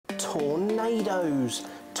Tornadoes,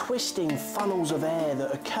 twisting funnels of air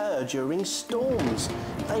that occur during storms.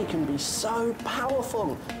 They can be so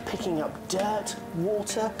powerful, picking up dirt,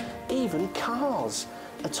 water, even cars.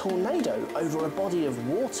 A tornado over a body of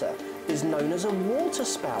water is known as a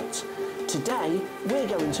waterspout. Today, we're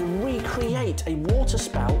going to recreate a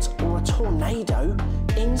waterspout or a tornado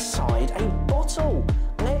inside a bottle.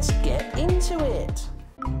 Let's get into it.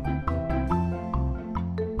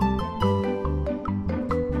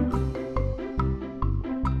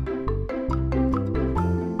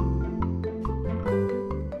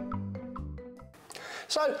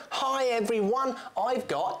 So, hi everyone, I've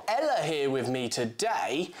got Ella here with me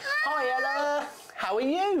today. Hi Ella, how are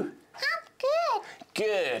you? I'm good.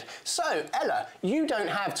 Good. So, Ella, you don't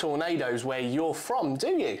have tornadoes where you're from, do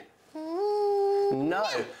you? No.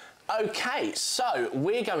 Okay, so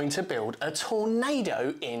we're going to build a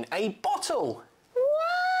tornado in a bottle.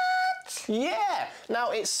 What? Yeah.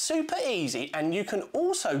 Now, it's super easy and you can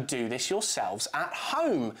also do this yourselves at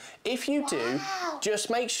home. If you do, just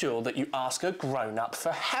make sure that you ask a grown-up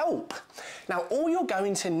for help. Now, all you're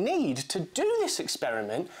going to need to do this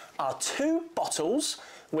experiment are 2 bottles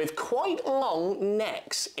with quite long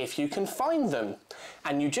necks, if you can find them.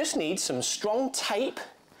 And you just need some strong tape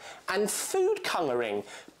and food colouring.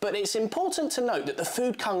 But it's important to note that the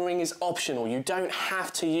food colouring is optional. You don't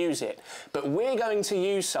have to use it. But we're going to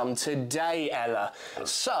use some today, Ella.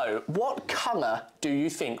 So, what colour do you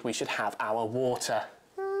think we should have our water?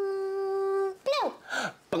 Blue.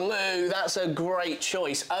 Blue, that's a great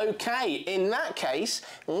choice. Okay, in that case,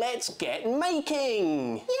 let's get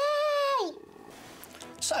making. Yay!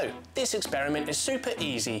 So, this experiment is super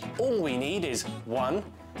easy. All we need is 1,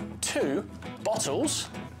 2 bottles,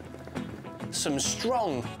 some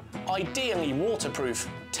strong, ideally waterproof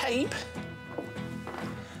tape,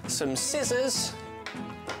 some scissors,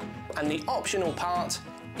 and the optional part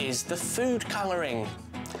is the food colouring.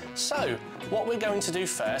 So, what we're going to do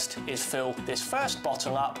first is fill this first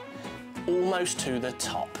bottle up almost to the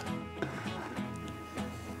top.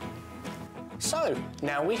 So,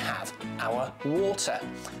 now we have our water.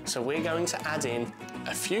 So we're going to add in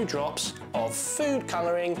a few drops of food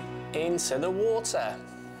colouring into the water.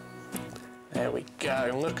 There we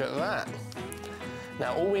go, look at that.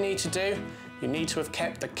 Now all we need to do, you need to have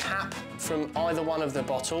kept the cap from either one of the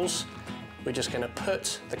bottles. We're just going to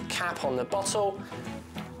put the cap on the bottle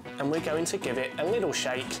and we're going to give it a little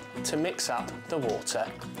shake to mix up the water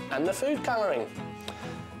and the food colouring.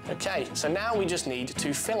 Okay, so now we just need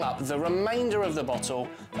to fill up the remainder of the bottle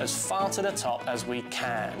as far to the top as we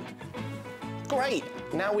can. Great,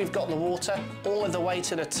 now we've got the water all of the way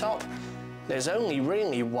to the top. There's only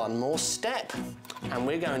really one more step, and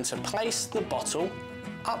we're going to place the bottle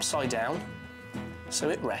upside down so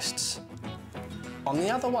it rests on the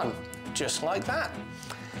other one, just like that.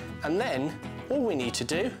 And then all we need to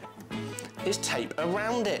do is tape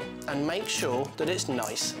around it and make sure that it's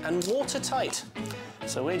nice and watertight.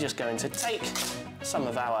 So we're just going to take some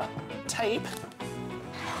of our tape,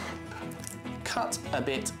 cut a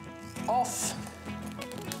bit off,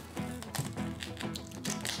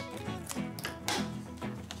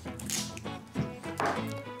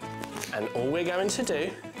 and all we're going to do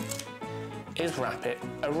is wrap it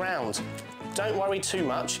around. Don't worry too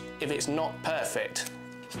much if it's not perfect.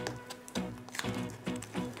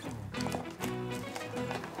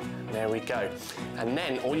 There we go. And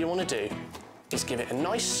then all you want to do is give it a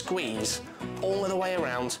nice squeeze all the way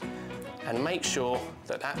around and make sure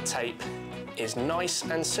that that tape is nice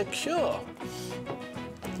and secure.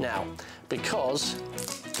 Now, because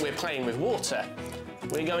we're playing with water,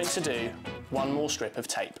 we're going to do one more strip of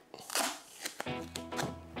tape.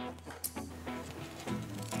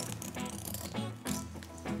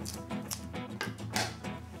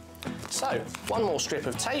 So, one more strip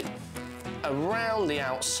of tape around the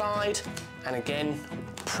outside, and again,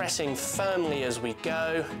 pressing firmly as we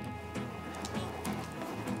go.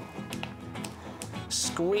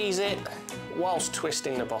 Squeeze it whilst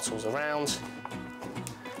twisting the bottles around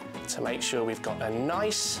to make sure we've got a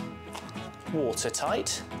nice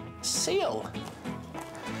watertight seal.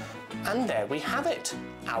 And there we have it,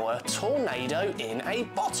 our tornado in a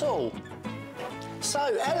bottle. So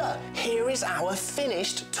Ella, here is our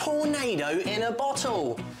finished tornado in a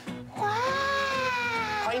bottle. Wow!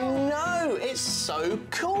 I know, it's so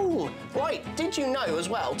cool. Right, did you know as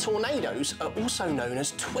well, tornadoes are also known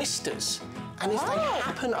as twisters. And if they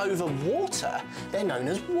happen over water, they're known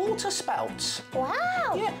as waterspouts.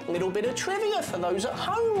 Wow! Yeah, a little bit of trivia for those at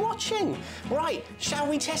home watching. Right, shall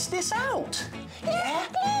we test this out? Yeah?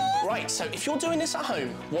 Right, so if you're doing this at home,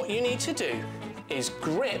 what you need to do is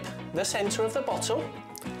grip the centre of the bottle,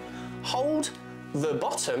 hold the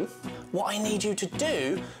bottom, what I need you to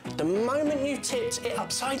do, the moment you tipped it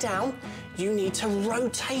upside down, you need to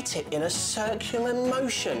rotate it in a circular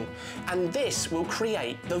motion. And this will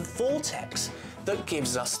create the vortex that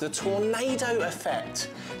gives us the tornado effect.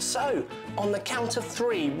 So, on the count of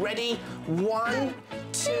 3, ready? 1,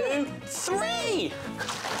 2, 3!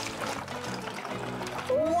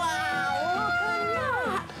 Wow, look at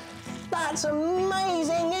that! That's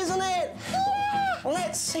amazing, isn't it? Yeah.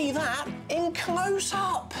 Let's see that in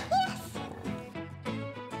close-up. Yes.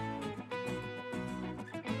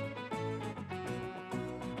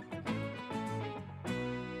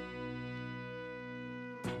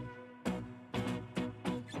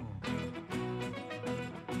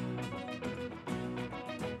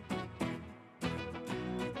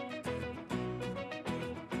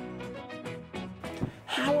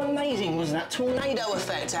 How amazing was that tornado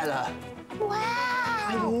effect, Ella? Wow.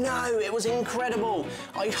 I know, it was incredible.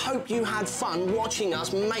 I hope you had fun watching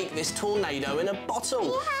us make this tornado in a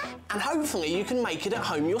bottle. Yeah. And hopefully you can make it at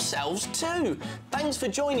home yourselves too. Thanks for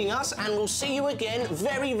joining us, and we'll see you again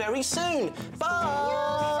very, very soon. Bye!